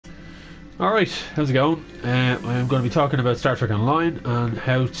Alright, how's it going? I'm going to be talking about Star Trek Online and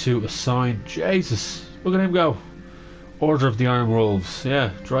how to assign... Jesus, look at him go. Order of the Iron Wolves. Yeah,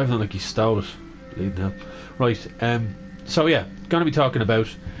 driving it like he stole it. Bleeding hell. Right, so yeah, going to be talking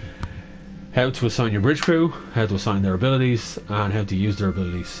about how to assign your bridge crew, how to assign their abilities, and how to use their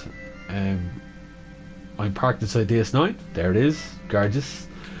abilities. I'm parked inside DS9. There it is, gorgeous.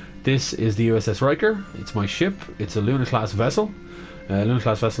 This is the USS Riker. It's my ship. It's a Luna class vessel. Luna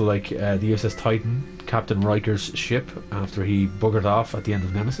class vessel like the USS Titan, Captain Riker's ship after he buggered off at the end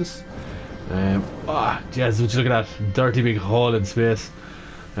of Nemesis. Jeez, would you look at that dirty big hole in space.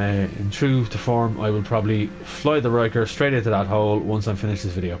 In true to form, I will probably fly the Riker straight into that hole once I'm finished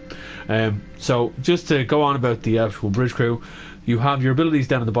this video. So just to go on about the actual bridge crew, you have your abilities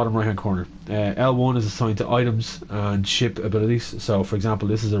down in the bottom right hand corner. L1 is assigned to items and ship abilities. So for example,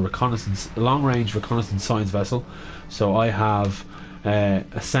 this is a long range reconnaissance science vessel. So I have a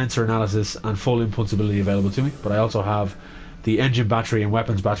sensor analysis and full impulse ability available to me, but I also have the engine battery and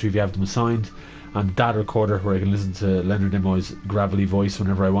weapons battery if you have them assigned, and data recorder where I can listen to Leonard Nimoy's gravelly voice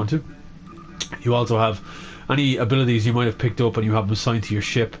whenever I want to. You also have any abilities you might have picked up and you have them assigned to your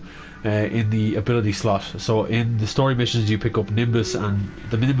ship in the ability slot. So in the story missions you pick up Nimbus and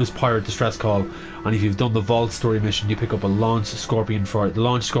the Nimbus Pirate Distress Call, and if you've done the Vault story mission you pick up a Launch Scorpion Fighter. The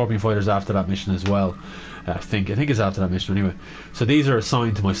Launch Scorpion Fighters after that mission as well. I think it's after that mission anyway. So these are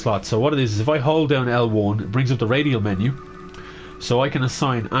assigned to my slot. So what it is if I hold down L1, it brings up the radial menu, so I can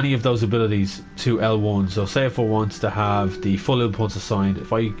assign any of those abilities to L1. So say if I want to have the full impulse assigned,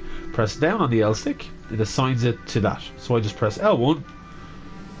 if I press down on the L stick, it assigns it to that. So I just press L1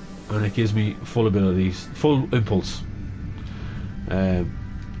 and it gives me full abilities, full impulse. No,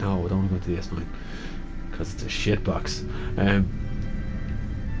 I don't want to go to the S9 because it's a shit box.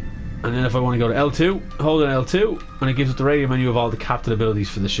 And then if I want to go to L2, hold on L2 and it gives us the radio menu of all the captain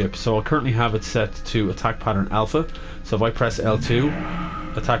abilities for the ship. So I currently have it set to attack pattern alpha. So if I press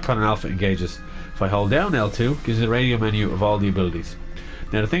L2, attack pattern alpha engages. If I hold down L2, it gives me the radio menu of all the abilities.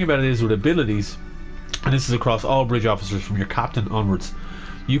 Now the thing about it is with abilities, and this is across all bridge officers from your captain onwards,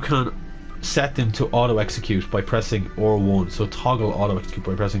 you can set them to auto execute by pressing R1. So toggle auto execute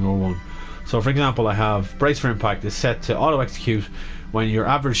by pressing R1. So for example, I have brace for impact is set to auto execute when your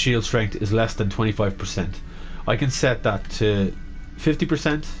average shield strength is less than 25%. I can set that to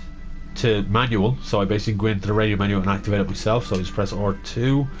 50% to manual, so I basically go into the radio menu and activate it myself. So I just press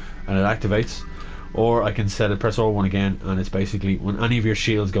R2 and it activates, or I can set it, press R1 again, and it's basically when any of your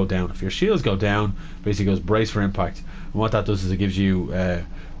shields go down. If your shields go down, basically goes brace for impact, and what that does is it gives you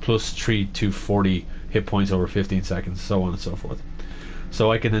plus 3 to 40 hit points over 15 seconds, so on and so forth.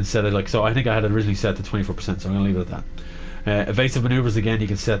 So I can then set it like so. I think I had it originally set to 24%, so I'm going to leave it at that. Evasive maneuvers, again, you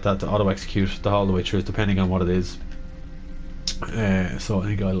can set that to auto execute the whole way through, depending on what it is. So I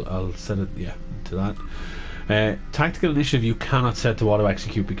think I'll set it, yeah, to that. Tactical initiative you cannot set to auto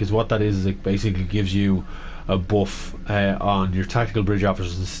execute, because what that is it basically gives you a buff on your tactical bridge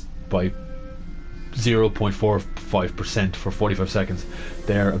officers by 0.45% for 45 seconds.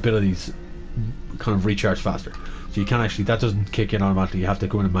 Their abilities kind of recharge faster, so you can actually, that doesn't kick in automatically, you have to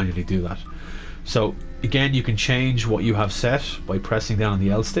go in and manually do that. So again, you can change what you have set by pressing down on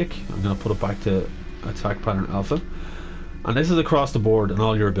the L stick. I'm going to put it back to attack pattern alpha, and this is across the board on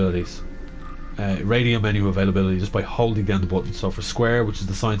all your abilities. Radio menu availability just by holding down the button. So for square, which is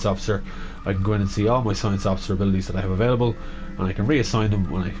the science officer, I can go in and see all my science officer abilities that I have available, and I can reassign them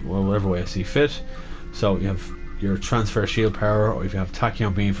whatever way I see fit. So you have your transfer shield power, or if you have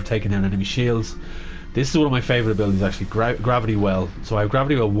tachyon beam for taking down enemy shields. This is one of my favourite abilities actually, Gravity Well. So I have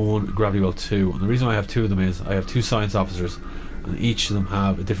Gravity Well 1, Gravity Well 2, and the reason I have two of them is I have two science officers and each of them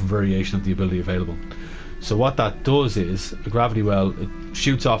have a different variation of the ability available. So what that does is, a Gravity Well, it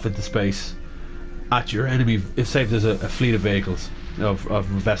shoots off into space at your enemy. If say there's a fleet of vehicles, of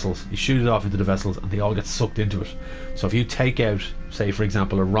vessels, you shoot it off into the vessels and they all get sucked into it. So if you take out, say for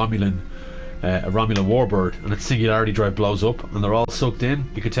example, a Romulan warbird, and its singularity drive blows up and they're all sucked in,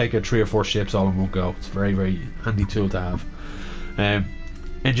 you could take out 3 or 4 ships all in one go. It's a very, very handy tool to have.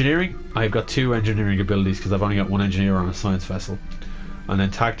 Engineering, I've got 2 engineering abilities because I've only got 1 engineer on a science vessel, and then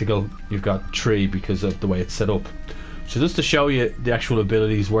tactical you've got 3 because of the way it's set up. So just to show you the actual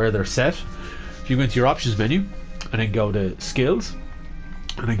abilities where they're set, if you go into your options menu and then go to skills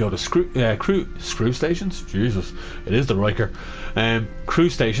and then go to crew stations, Jesus, it is the Riker, crew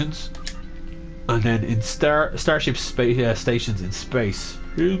stations. And then in Starship stations in space,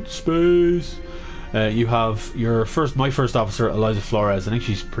 you have your my first officer, Eliza Flores. I think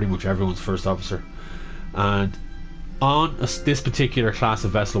she's pretty much everyone's first officer. And on this particular class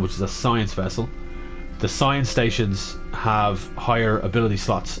of vessel, which is a science vessel, the science stations have higher ability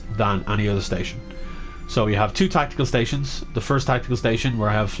slots than any other station. So you have 2 tactical stations. The first tactical station, where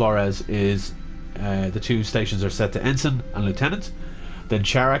I have Flores, is the 2 stations are set to Ensign and Lieutenant. Then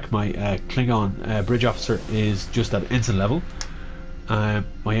Charek, my Klingon bridge officer, is just at Ensign level.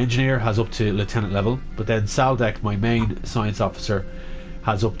 My engineer has up to Lieutenant level, but then Saldek, my main science officer,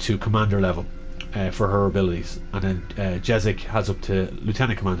 has up to Commander level for her abilities, and then Jezik has up to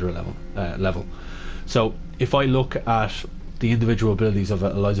Lieutenant Commander level. So if I look at the individual abilities of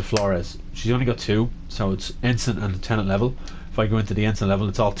Eliza Flores, she's only got 2, so it's Ensign and Lieutenant level. If I go into the Ensign level,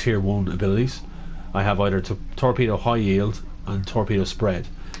 it's all tier 1 abilities. I have either Torpedo High Yield and Torpedo Spread.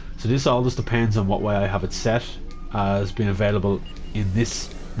 So this all just depends on what way I have it set as being available in this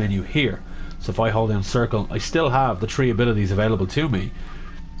menu here. So if I hold down circle, I still have the 3 abilities available to me.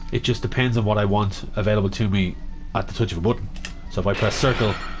 It just depends on what I want available to me at the touch of a button. So if I press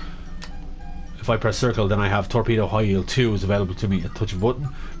circle, then I have Torpedo High Yield 2 is available to me at the touch of a button.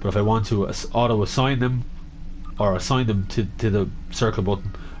 But if I want to auto assign them, or assign them to the circle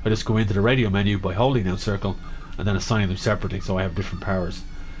button, I just go into the radio menu by holding down circle and then assigning them separately, so I have different powers.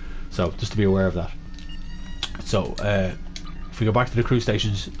 So just to be aware of that. So if we go back to the crew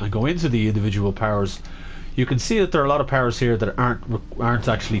stations and go into the individual powers, you can see that there are a lot of powers here that aren't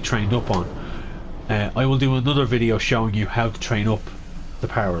actually trained up on. I will do another video showing you how to train up the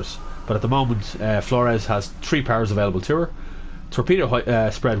powers, but at the moment Flores has 3 powers available to her: Torpedo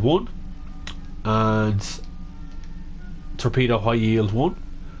Spread 1, and Torpedo High Yield 1,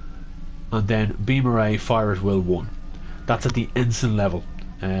 and then Beam Array Fire at Will 1. That's at the Ensign level.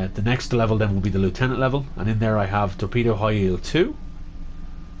 The next level then will be the Lieutenant level, and in there I have Torpedo High Yield 2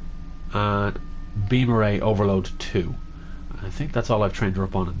 and Beam Array Overload 2. I think that's all I've trained her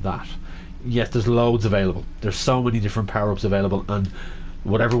up on in that. Yes, there's loads available. There's so many different power-ups available, and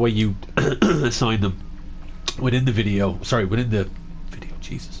whatever way you assign them within the video,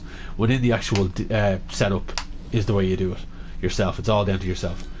 within the actual setup is the way you do it yourself. It's all down to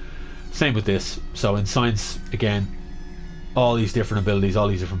yourself. Same with this. So in science, again, all these different abilities, all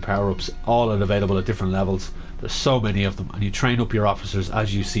these different power-ups, all are available at different levels. There's so many of them, and you train up your officers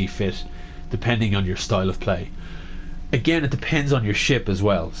as you see fit, depending on your style of play. Again, it depends on your ship as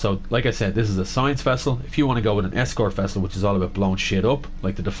well. So like I said, this is a science vessel. If you want to go with an escort vessel, which is all about blowing shit up,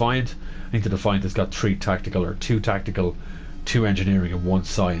 like the Defiant, I think the Defiant has got 3 tactical, or 2 tactical, 2 engineering and 1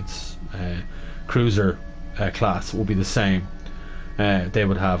 science. Cruiser class will be the same. They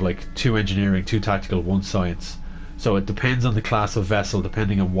would have like 2 engineering, 2 tactical, 1 science. So it depends on the class of vessel,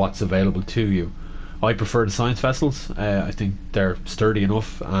 depending on what's available to you. I prefer the science vessels. I think they're sturdy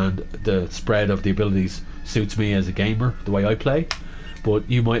enough, and the spread of the abilities suits me as a gamer, the way I play. But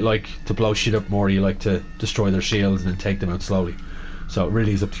you might like to blow shit up more, you like to destroy their shields and then take them out slowly. So it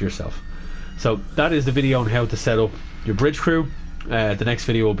really is up to yourself. So that is the video on how to set up your bridge crew. The next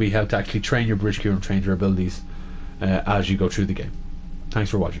video will be how to actually train your bridge crew and train your abilities as you go through the game. Thanks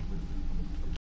for watching.